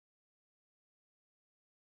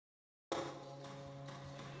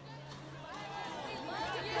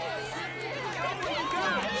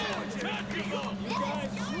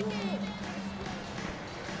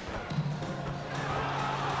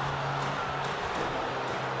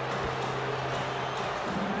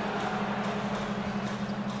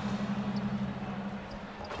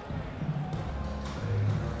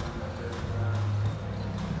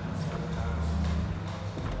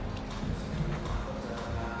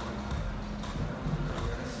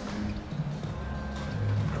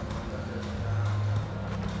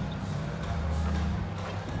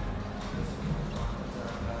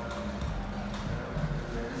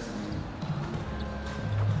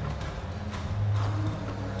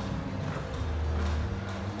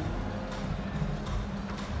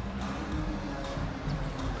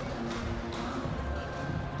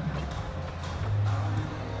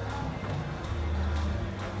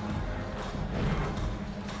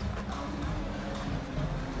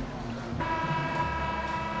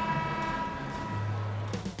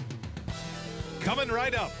Coming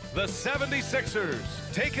right up, the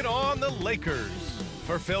 76ers taking on the Lakers.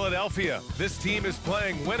 For Philadelphia, this team is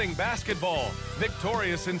playing winning basketball,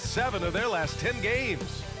 victorious in 7 of their last 10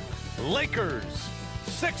 games. Lakers,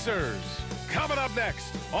 Sixers, coming up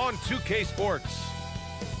next on 2K Sports.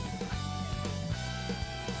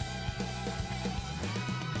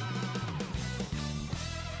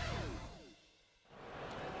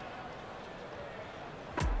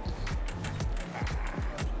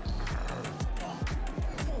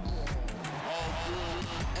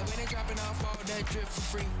 Drip for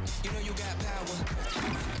free, you know you got power. They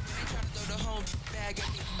try to throw the whole bag at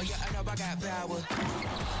me. Oh yeah, I know I got power.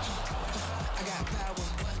 I got power.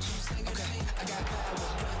 Okay, I got power.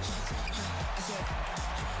 I said,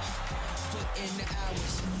 put in the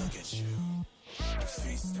hours. Look at you,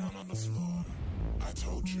 face down on the floor. I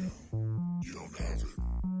told you, you don't have it.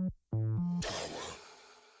 Power.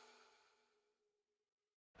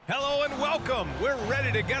 Hello and welcome. We're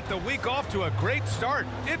ready to get the week off to a great start.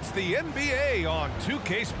 It's the NBA on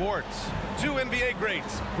 2K Sports. 2 NBA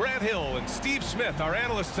greats, Grant Hill and Steve Smith, our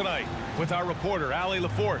analysts tonight, with our reporter, Allie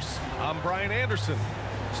LaForce. I'm Brian Anderson.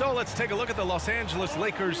 So let's take a look at the Los Angeles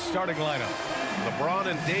Lakers starting lineup. LeBron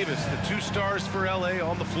and Davis, the 2 stars for LA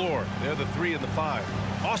on the floor. They're the 3 and the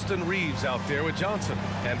 5. Austin Reeves out there with Johnson,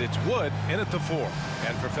 and it's Wood in at the 4.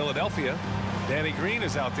 And for Philadelphia, Danny Green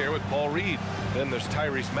is out there with Paul Reed. Then there's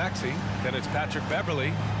Tyrese Maxey. Then it's Patrick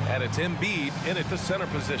Beverley. And it's Embiid in at the center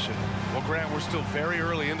position. Well, Grant, we're still very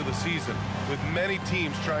early into the season, with many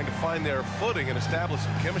teams trying to find their footing and establish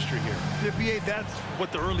some chemistry here. Yeah, BA, that's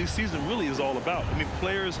what the early season really is all about. I mean,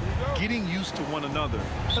 players getting used to one another,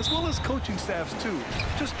 as well as coaching staffs, too.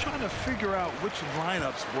 Just trying to figure out which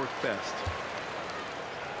lineups work best.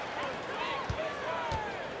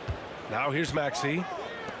 Now here's Maxey.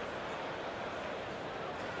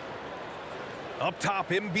 Up top,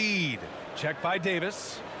 Embiid. Check by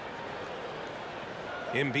Davis.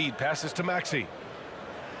 Embiid passes to Maxey.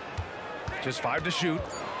 Just 5 to shoot.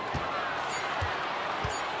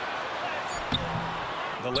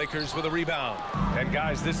 The Lakers with a rebound. And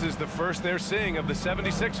guys, this is the first they're seeing of the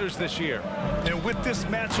 76ers this year. And with this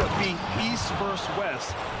matchup being East versus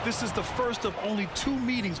West, this is the first of only 2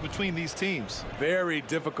 meetings between these teams. Very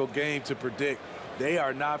difficult game to predict. They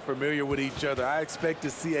are not familiar with each other. I expect to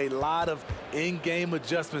see a lot of in-game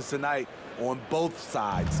adjustments tonight on both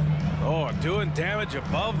sides. Oh, doing damage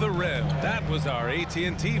above the rim. That was our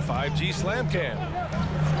AT&T 5G Slam Cam.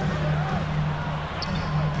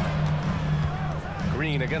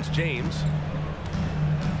 Green against James.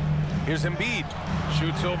 Here's Embiid.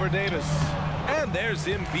 Shoots over Davis. And there's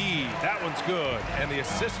Embiid. That one's good. And the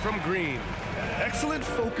assist from Green. Excellent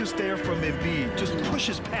focus there from Embiid. Just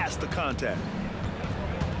pushes past the contact.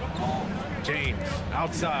 James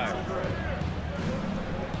outside.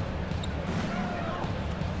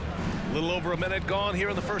 A little over a minute gone here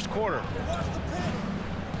in the first quarter.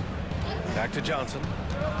 Back to Johnson.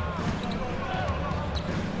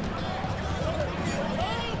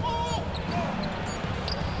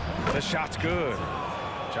 The shot's good.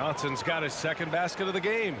 Johnson's got his second basket of the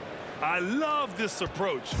game. I love this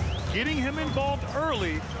approach. Getting him involved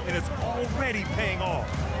early, and it's already paying off.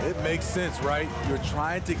 It makes sense, right? You're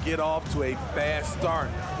trying to get off to a fast start,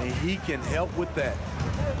 and he can help with that.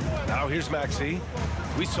 Now here's Maxey.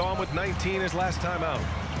 We saw him with 19 his last time out.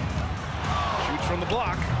 Shoots from the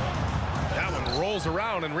block. That one rolls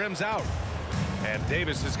around and rims out. And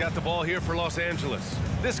Davis has got the ball here for Los Angeles.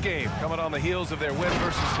 This game coming on the heels of their win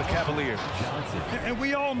versus the Cavaliers. And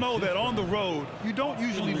we all know that on the road, you don't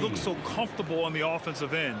usually look so comfortable on the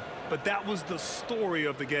offensive end. But that was the story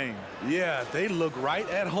of the game. Yeah, they look right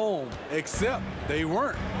at home, except they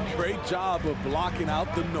weren't. Great job of blocking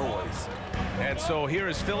out the noise. And so here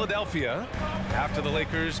is Philadelphia. After the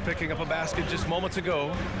Lakers picking up a basket just moments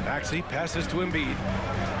ago, Maxey passes to Embiid.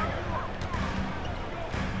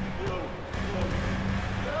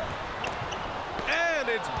 And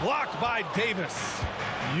it's blocked by Davis.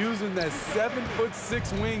 Using that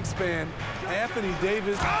 7'6" wingspan, Anthony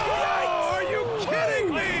Davis. Oh, are you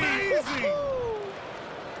kidding me? Amazing!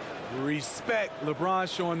 Respect. LeBron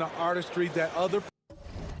showing the artistry that other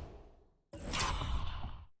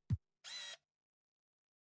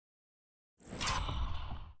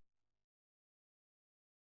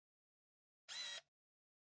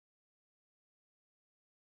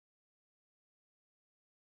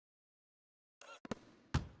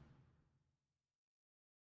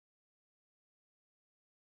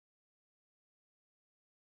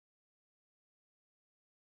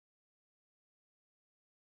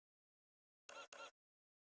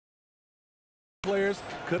players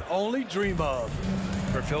could only dream of.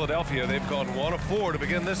 For Philadelphia, they've gone 1 of 4 to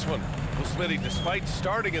begin this one. Well, Smitty, despite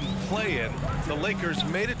starting in the play-in, the Lakers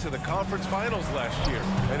made it to the conference finals last year.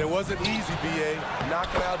 And it wasn't easy, B.A.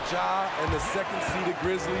 Knocking out Ja and the second-seeded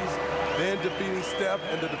Grizzlies, then defeating Steph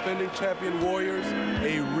and the defending champion Warriors.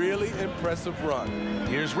 A really impressive run.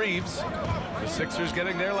 Here's Reeves. The Sixers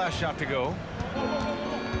getting their last shot to go.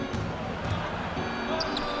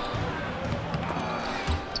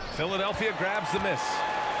 Philadelphia grabs the miss.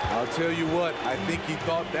 I'll tell you what, I think he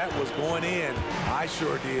thought that was going in. I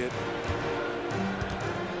sure did.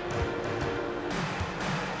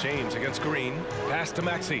 James against Green. Pass to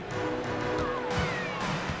Maxey.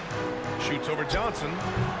 Shoots over Johnson.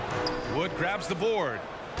 Wood grabs the board.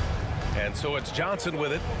 And so it's Johnson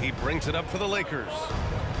with it. He brings it up for the Lakers.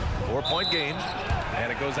 4-point game.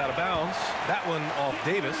 And it goes out of bounds. That one off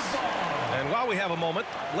Davis. And while we have a moment,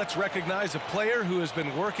 let's recognize a player who has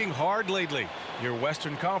been working hard lately. Your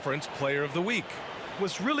Western Conference Player of the Week.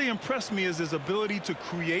 What's really impressed me is his ability to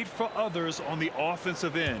create for others on the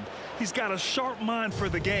offensive end. He's got a sharp mind for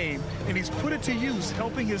the game, and he's put it to use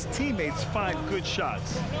helping his teammates find good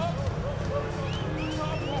shots.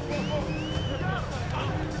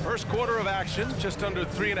 First quarter of action, just under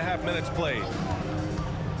 3.5 minutes played.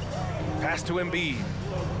 Pass to Embiid.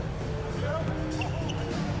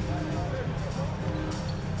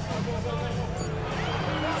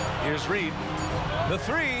 Here's Reed. The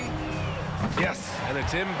three. Yes, and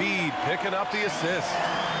it's Embiid picking up the assist.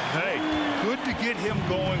 Hey, good to get him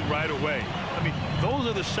going right away. I mean, those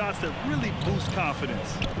are the shots that really boost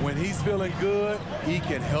confidence. When he's feeling good, he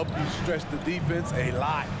can help you stretch the defense a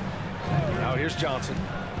lot. Now here's Johnson.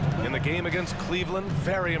 In the game against Cleveland,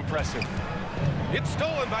 very impressive. It's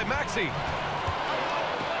stolen by Maxey.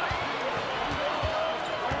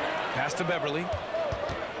 Pass to Beverly.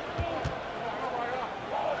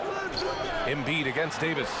 Embiid against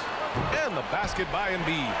Davis. And the basket by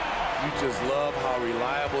Embiid. You just love how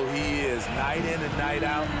reliable he is night in and night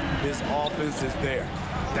out. His offense is there.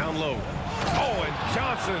 Down low. Oh, and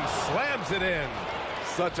Johnson slams it in.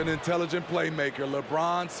 Such an intelligent playmaker.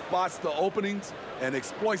 LeBron spots the openings and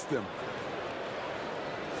exploits them.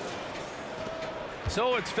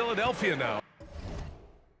 So it's Philadelphia now.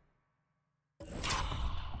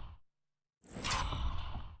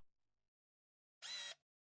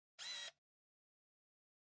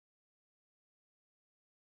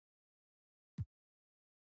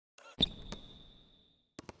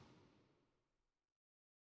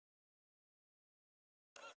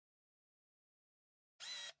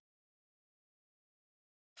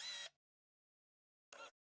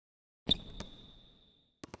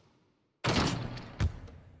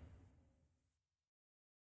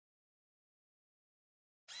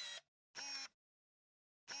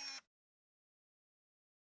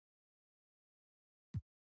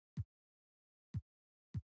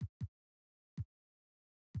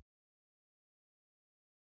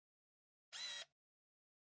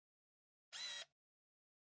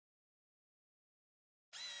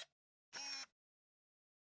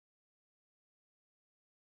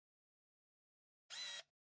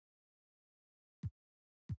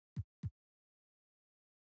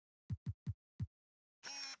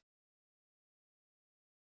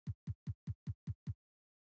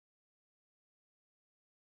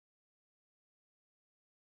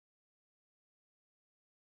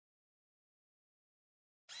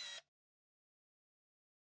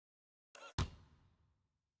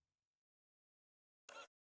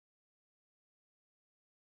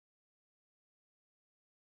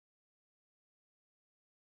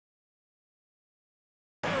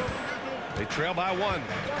 They trail by 1.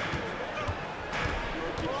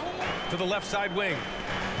 To the left side wing.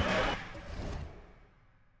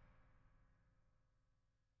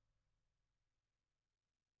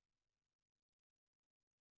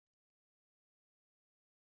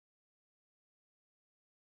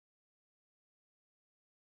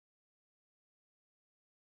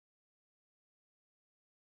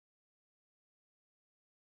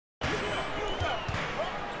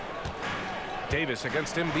 Davis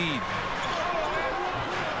against Embiid.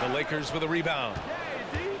 The Lakers with a rebound.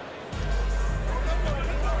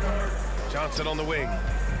 Johnson on the wing.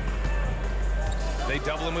 They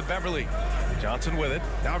double him with Beverly. Johnson with it.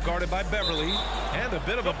 Now guarded by Beverly. And a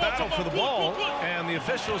bit of a battle for the ball. And the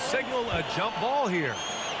officials signal a jump ball here.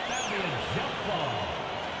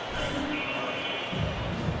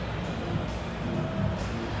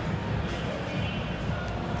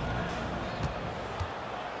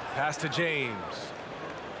 Pass to James.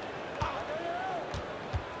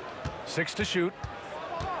 6 to shoot.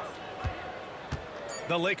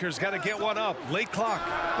 The Lakers got to get one up. Late clock.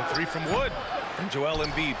 The 3 from Wood. And Joel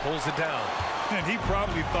Embiid pulls it down. And he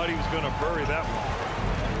probably thought he was going to bury that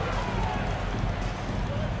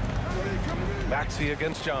Maxey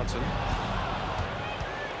against Johnson.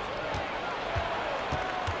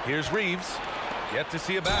 Here's Reeves. Yet to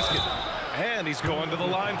see a basket. And he's going to the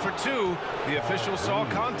line for two. The official saw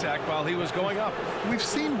contact while he was going up. We've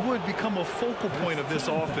seen Wood become a focal point of this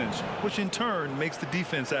offense, which in turn makes the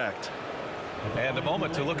defense act. And a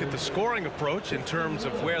moment to look at the scoring approach in terms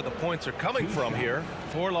of where the points are coming from here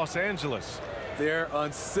for Los Angeles. They're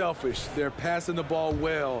unselfish. They're passing the ball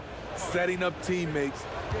well, setting up teammates,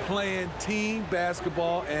 playing team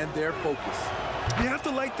basketball, and their focus. You have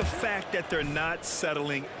to like the fact that they're not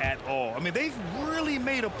settling at all. I mean, they've really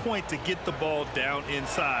made a point to get the ball down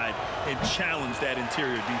inside and challenge that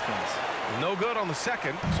interior defense. No good on the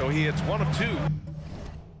second, so he hits 1 of 2.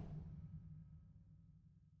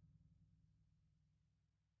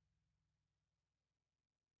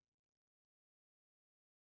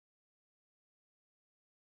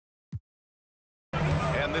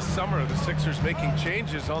 And this summer, the Sixers making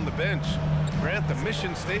changes on the bench. Grant, the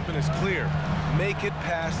mission statement is clear. Make it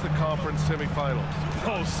past the conference semifinals.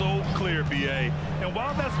 Oh, so clear, B.A. And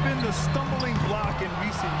while that's been the stumbling block in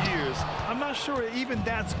recent years, I'm not sure even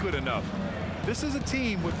that's good enough. This is a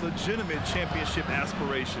team with legitimate championship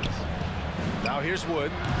aspirations. Now here's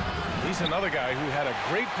Wood. He's another guy who had a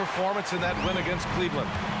great performance in that win against Cleveland.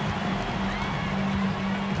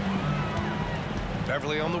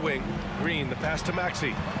 Beverly on the wing. Green, the pass to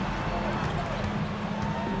Maxey.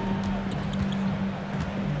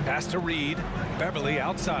 Pass to Reed. Beverly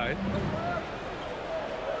outside.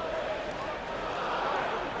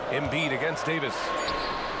 Embiid against Davis.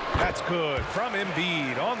 That's good from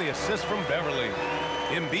Embiid on the assist from Beverly.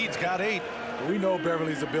 Embiid's got 8. We know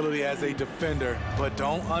Beverly's ability as a defender, but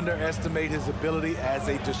don't underestimate his ability as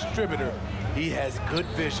a distributor. He has good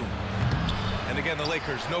vision. And again, the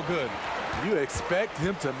Lakers, no good. You expect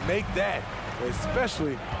him to make that,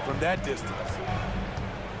 especially from that distance.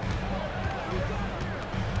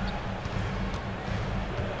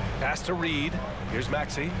 Pass to Reed. Here's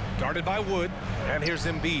Maxey, guarded by Wood, and here's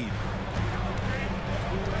Embiid.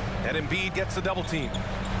 And Embiid gets the double team.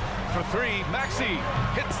 For 3, Maxey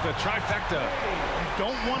hits the trifecta. You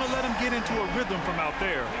don't want to let him get into a rhythm from out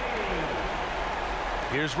there.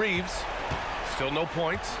 Here's Reeves. Still no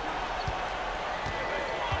points.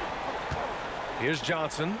 Here's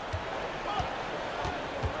Johnson.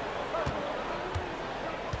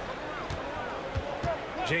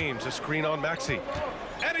 James, a screen on Maxey.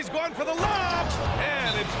 And he's going for the lob.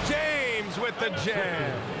 And it's James with the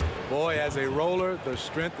jam. Boy, as a roller, the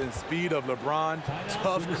strength and speed of LeBron,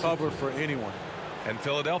 tough cover for anyone. And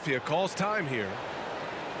Philadelphia calls time here.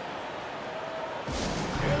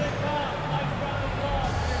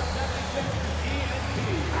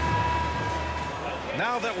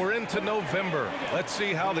 Now that we're into November, let's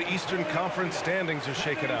see how the Eastern Conference standings are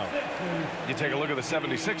shaken out. You take a look at the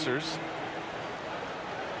 76ers.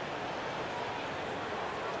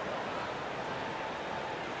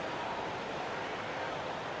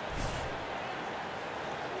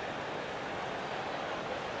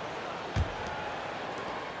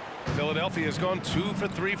 Philadelphia has gone 2 for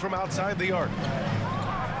 3 from outside the arc.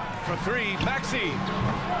 For 3, Maxey.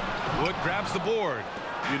 Wood grabs the board.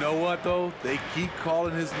 You know what, though? They keep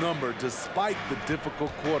calling his number despite the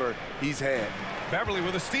difficult quarter he's had. Beverly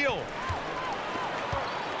with a steal.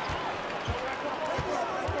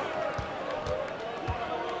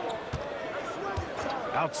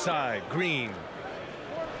 Outside, Green.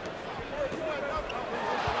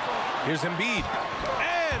 Here's Embiid.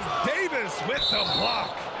 And Davis with the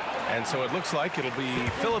block. And so it looks like it'll be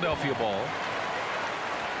Philadelphia ball.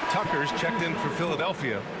 Tucker's checked in for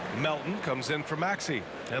Philadelphia. Melton comes in for Maxey.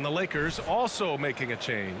 And the Lakers also making a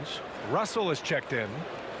change. Russell is checked in.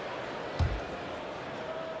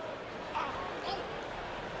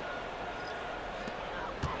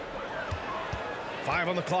 Five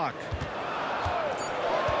on the clock.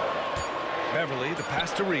 Beverly, the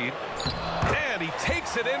pass to Reed. And he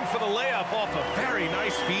takes it in for the layup off a very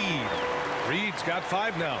nice feed. Reed's got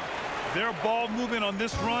 5 now. Their ball movement on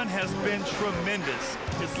this run has been tremendous.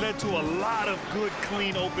 It's led to a lot of good,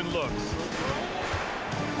 clean, open looks.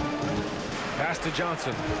 Pass to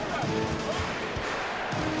Johnson.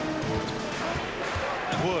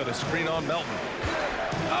 Wood, a screen on Melton.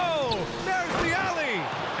 Oh, there's the alley.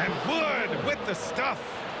 And Wood with the stuff.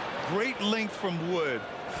 Great length from Wood.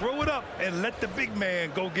 Throw it up and let the big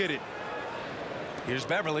man go get it. Here's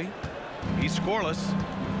Beverly. He's scoreless.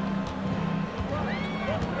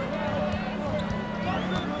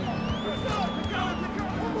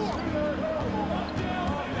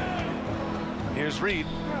 Here's Reed.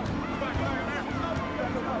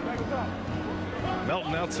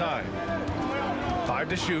 Melton outside. 5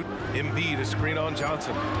 to shoot. Embiid, a screen on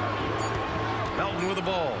Johnson. Melton with the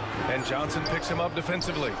ball, and Johnson picks him up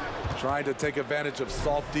defensively. Trying to take advantage of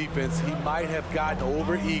soft defense. He might have gotten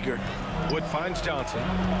over-eager. Wood finds Johnson.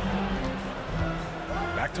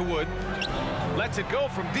 Back to Wood. Lets it go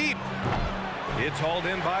from deep. It's hauled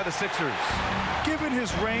in by the Sixers. Given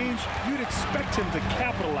his range, you'd expect him to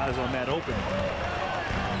capitalize on that opening.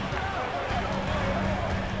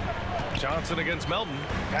 Johnson against Melton.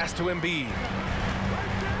 Pass to Embiid.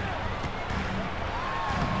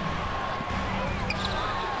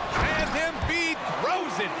 And Embiid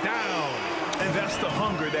throws it down. And that's the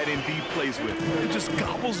hunger that Embiid plays with. It just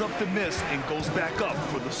gobbles up the miss and goes back up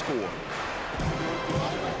for the score.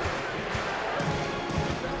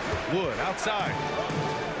 Wood outside.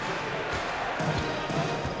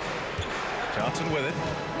 Johnson with it.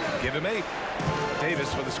 Give him 8.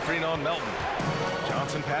 Davis with a screen on Melton.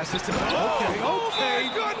 Johnson passes to Melton. Oh,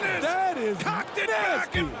 my goodness! That is cocked it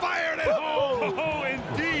back and fired it home. Oh,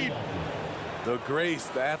 indeed. The grace,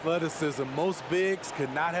 the athleticism, most bigs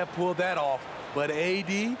could not have pulled that off, but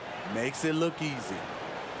AD makes it look easy.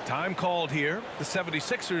 Time called here. The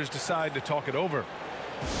 76ers decide to talk it over.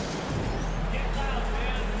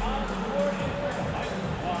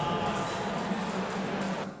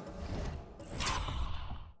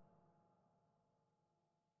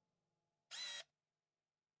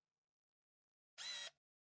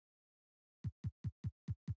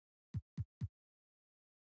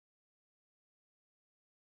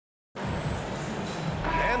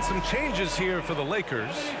 Some changes here for the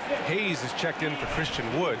Lakers. Hayes is checked in for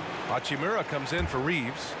Christian Wood. Hachimura comes in for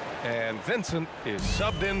Reeves. And Vincent is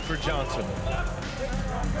subbed in for Johnson.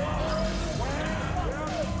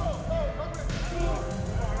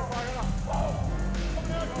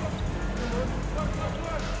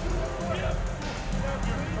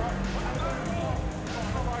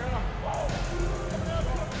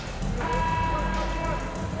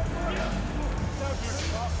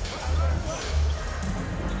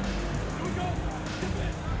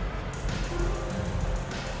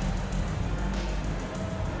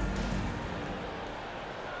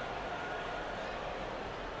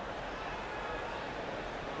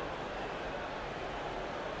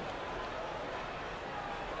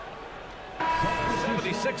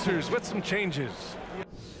 Sixers with some changes.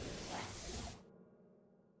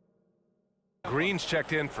 Green's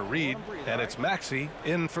checked in for Reed, and it's Maxey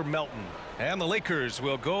in for Melton. And the Lakers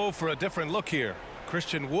will go for a different look here.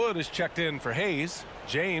 Christian Wood is checked in for Hayes.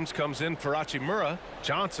 James comes in for Hachimura.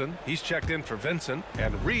 Johnson, he's checked in for Vincent.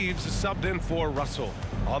 And Reeves is subbed in for Russell.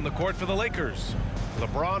 On the court for the Lakers,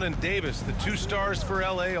 LeBron and Davis, the 2 stars for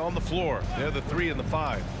LA on the floor. They're the 3 and the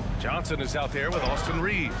 5. Johnson is out there with Austin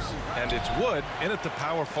Reeves. And it's Wood in at the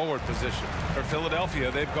power forward position. For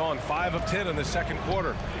Philadelphia, they've gone 5 of 10 in the second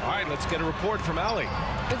quarter. All right, let's get a report from Allie.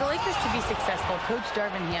 For the Lakers to be successful, Coach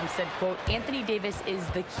Darvin Ham said, quote, Anthony Davis is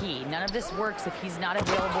the key. None of this works if he's not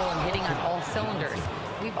available and hitting on all cylinders.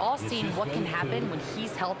 We've all seen what can happen when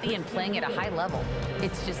he's healthy and playing at a high level.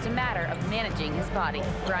 It's just a matter of managing his body.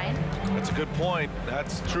 Brian? That's a good point.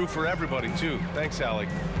 That's true for everybody, too. Thanks, Allie.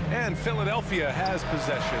 And Philadelphia has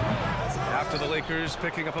possession after the Lakers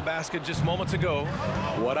picking up a basket just moments ago.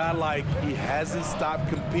 What I like, he hasn't stopped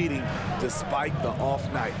competing despite the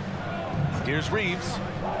off night. Here's Reeves.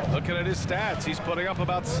 Looking at his stats, he's putting up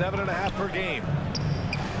about 7.5 per game.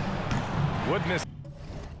 Wood missed.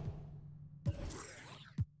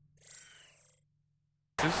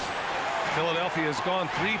 Philadelphia has gone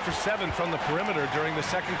 3 for 7 from the perimeter during the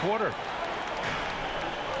second quarter.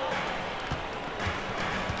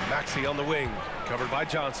 Maxey on the wing, covered by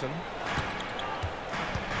Johnson.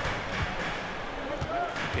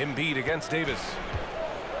 Embiid against Davis.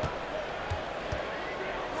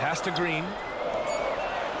 Pass to Green.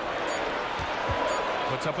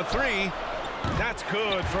 Puts up a 3. That's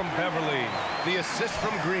good from Beverly. The assist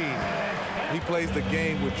from Green. He plays the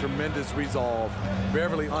game with tremendous resolve.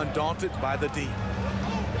 Beverly undaunted by the D.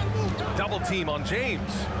 Double team on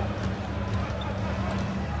James.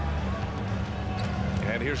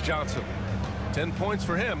 And here's Johnson. 10 points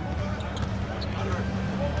for him.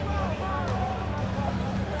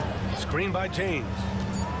 Screen by James.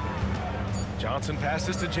 Johnson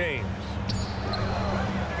passes to James.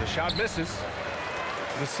 The shot misses.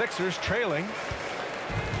 The Sixers trailing.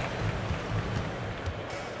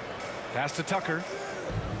 Pass to Tucker.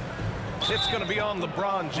 It's going to be on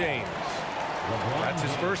LeBron James. That's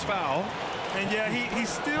his first foul. And yeah, he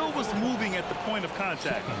still was moving at the point of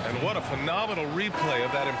contact. And what a phenomenal replay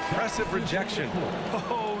of that impressive rejection.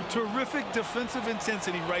 Oh, terrific defensive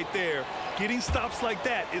intensity right there. Getting stops like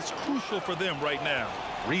that is crucial for them right now.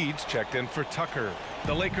 Reed's checked in for Tucker.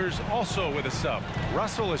 The Lakers also with a sub.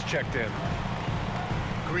 Russell is checked in.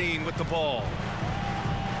 Green with the ball.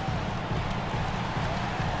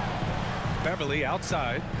 Beverly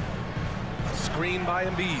outside. Screen by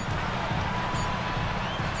Embiid.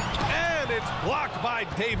 And it's blocked by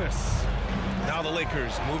Davis. Now the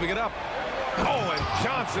Lakers moving it up. Oh, and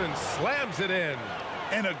Johnson slams it in.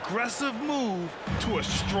 An aggressive move to a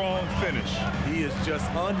strong finish. He is just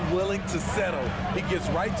unwilling to settle. He gets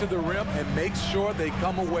right to the rim and makes sure they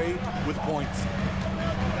come away with points.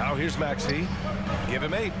 Now here's Maxey. Give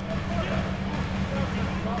him 8.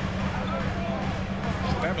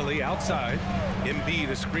 Beverly outside. Embiid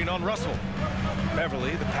a screen on Russell.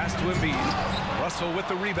 Beverly the pass to Embiid. Russell with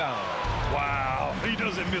the rebound. Wow, he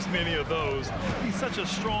doesn't miss many of those. He's such a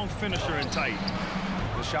strong finisher and tight.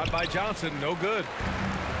 The shot by Johnson, no good.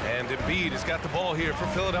 And Embiid has got the ball here for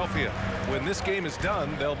Philadelphia. When this game is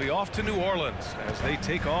done, they'll be off to New Orleans as they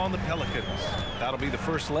take on the Pelicans. That'll be the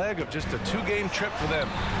first leg of just a 2-game trip for them.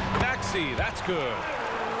 Maxey, that's good.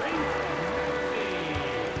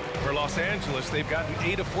 For Los Angeles, they've gotten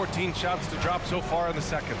 8 of 14 shots to drop so far in the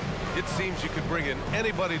second. It seems you could bring in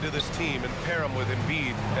anybody to this team and pair them with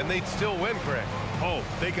Embiid, and they'd still win, Greg. Oh,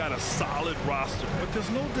 they got a solid roster, but there's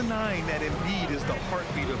no denying that Embiid is the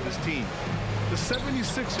heartbeat of this team. The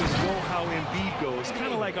 76ers know how Embiid goes,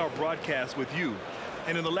 kind of like our broadcast with you.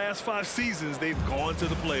 And in the last 5 seasons, they've gone to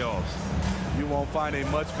the playoffs. You won't find a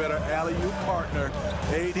much better alley-oop partner.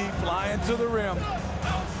 AD flying to the rim.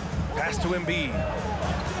 Pass to Embiid.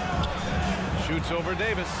 Shoots over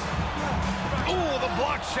Davis. Oh, the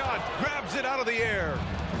block shot. Grabs it out of the air.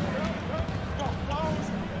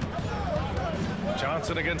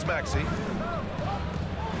 Johnson against Maxey.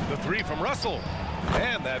 The 3 from Russell.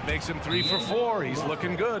 And that makes him 3 for 4. He's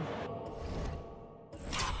looking good.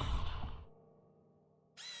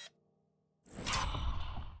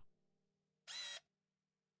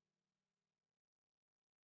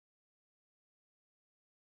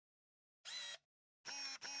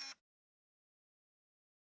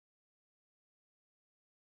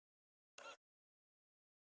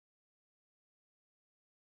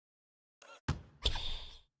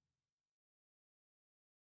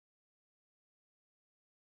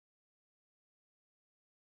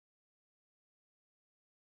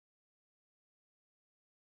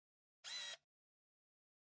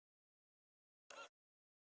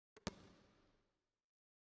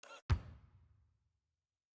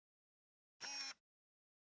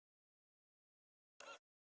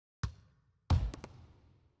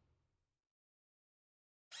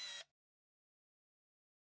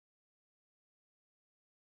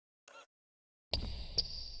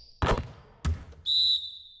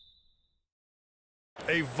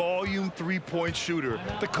 A volume 3-point shooter.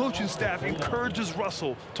 The coaching staff encourages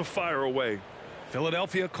Russell to fire away.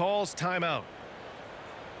 Philadelphia calls timeout.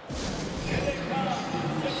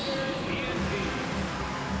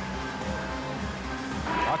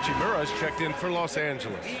 Hachimura's checked in for Los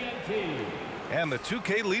Angeles. And the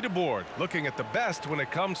 2K leaderboard, looking at the best when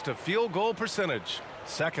it comes to field goal percentage.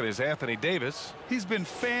 Second is Anthony Davis. He's been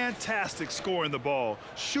fantastic scoring the ball,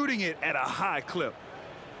 shooting it at a high clip.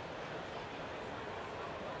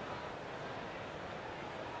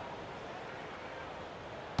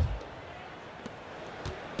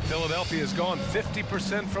 Philadelphia has gone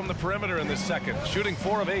 50% from the perimeter in this second, shooting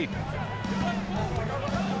 4 of 8.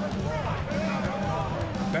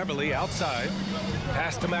 Beverly outside.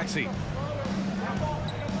 Pass to Maxey.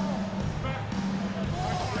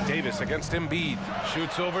 Davis against Embiid.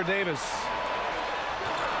 Shoots over Davis.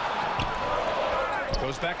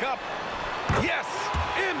 Goes back up. Yes!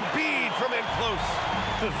 Embiid from in close.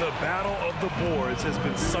 The battle of the boards has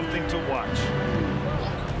been something to watch.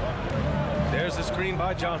 There's the screen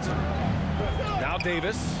by Johnson. Now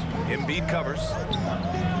Davis. Embiid covers.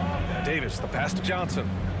 Davis, the pass to Johnson.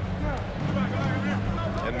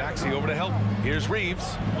 And Maxey over to help. Here's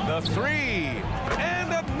Reeves. The 3.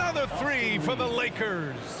 And another 3 for the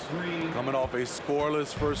Lakers. Coming off a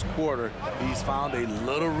scoreless first quarter, he's found a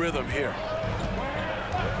little rhythm here.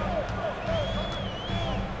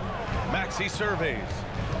 Maxey surveys.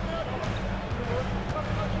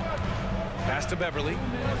 Pass to Beverly.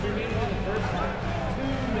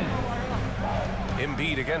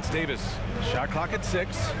 Embiid against Davis. Shot clock at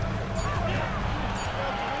 6.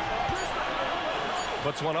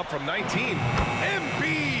 Puts one up from 19.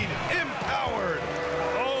 Embiid empowered.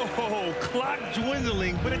 Oh, clock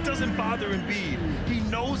dwindling, but it doesn't bother Embiid. He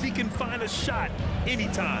knows he can find a shot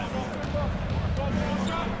anytime.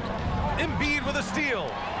 Embiid with a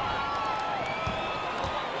steal.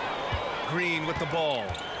 Green with the ball.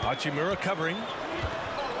 Hachimura covering.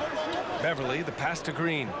 Beverly, the pass to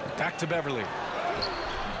Green. Back to Beverly.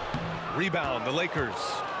 Rebound, the Lakers.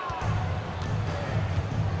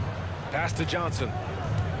 Pass to Johnson.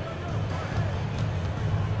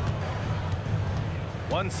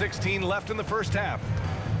 1:16 left in the first half.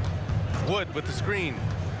 Wood with the screen.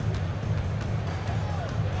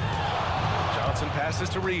 Johnson passes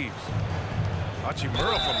to Reeves.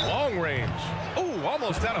 Hachimura from long range. Oh,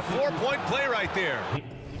 almost had a 4-point play right there.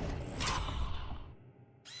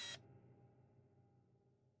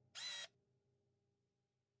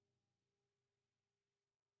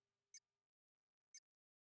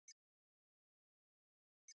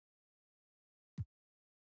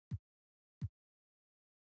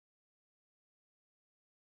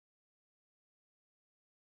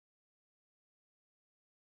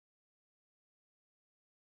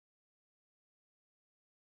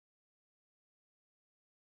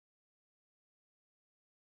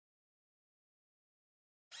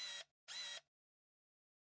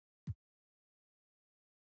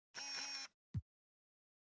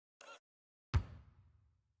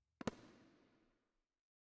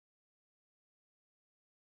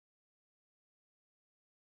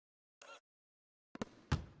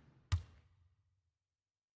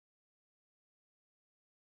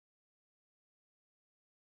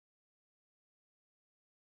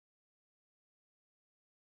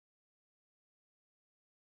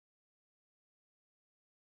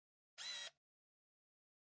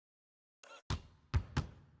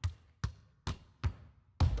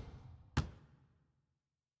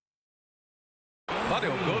 But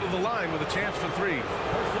he'll go to the line with a chance for 3.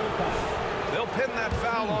 They'll pin that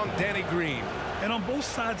foul on Danny Green. And on both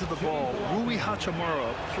sides of the ball, Rui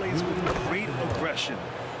Hachimura plays with great aggression.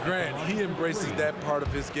 Grant, he embraces that part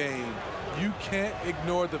of his game. You can't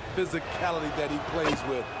ignore the physicality that he plays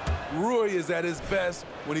with. Rui is at his best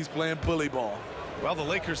when he's playing bully ball. Well, the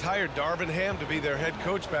Lakers hired Darvin Ham to be their head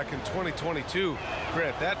coach back in 2022.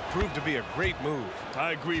 Grant, that proved to be a great move.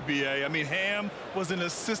 I agree, B.A. I mean, Ham was an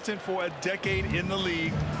assistant for a decade in the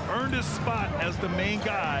league, earned his spot as the main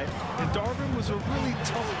guy, and Darvin was a really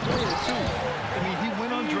tough player, too. I mean, he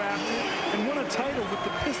went undrafted and won a title with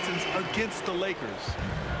the Pistons against the Lakers.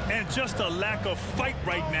 And just a lack of fight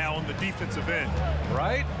right now on the defensive end.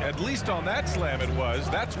 Right? At least on that slam it was.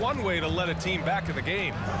 That's one way to let a team back in the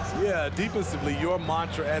game. Yeah, defensively, your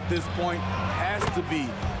mantra at this point has to be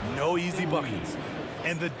no easy buckets.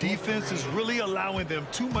 And the defense is really allowing them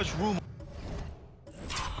too much room.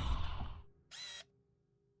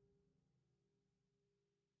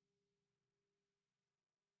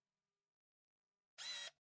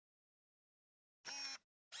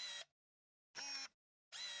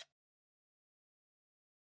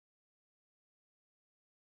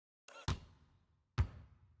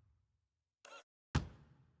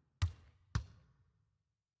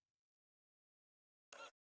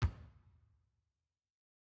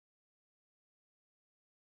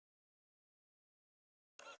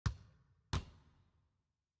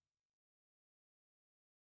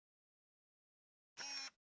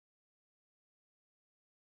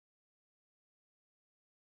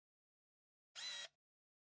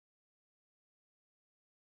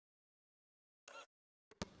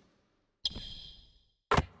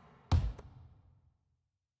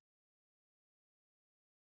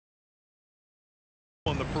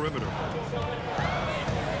 On the perimeter.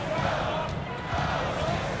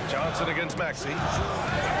 Johnson against Maxey.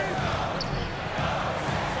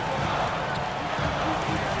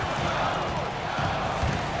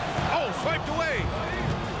 Oh, swiped away.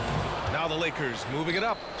 Now the Lakers moving it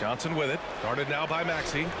up. Johnson with it. Guarded now by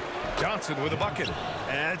Maxey. Johnson with a bucket.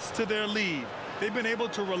 Adds to their lead. They've been able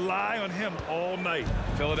to rely on him all night.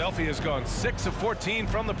 Philadelphia has gone 6 of 14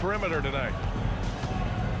 from the perimeter tonight.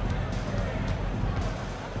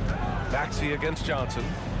 Maxey against Johnson.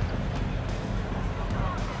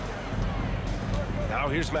 Now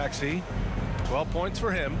here's Maxey. 12 points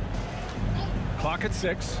for him. Clock at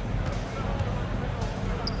 6.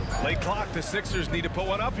 Late clock. The Sixers need to put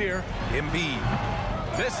one up here.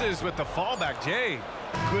 Embiid. This is with the fallback, Jay.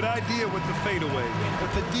 Good idea with the fadeaway,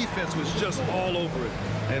 but the defense was just all over it.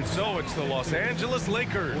 And so it's the Los Angeles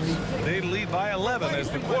Lakers. They lead by 11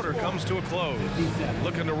 as the quarter comes to a close.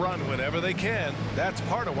 Looking to run whenever they can. That's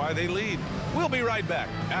part of why they lead. We'll be right back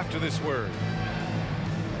after this word.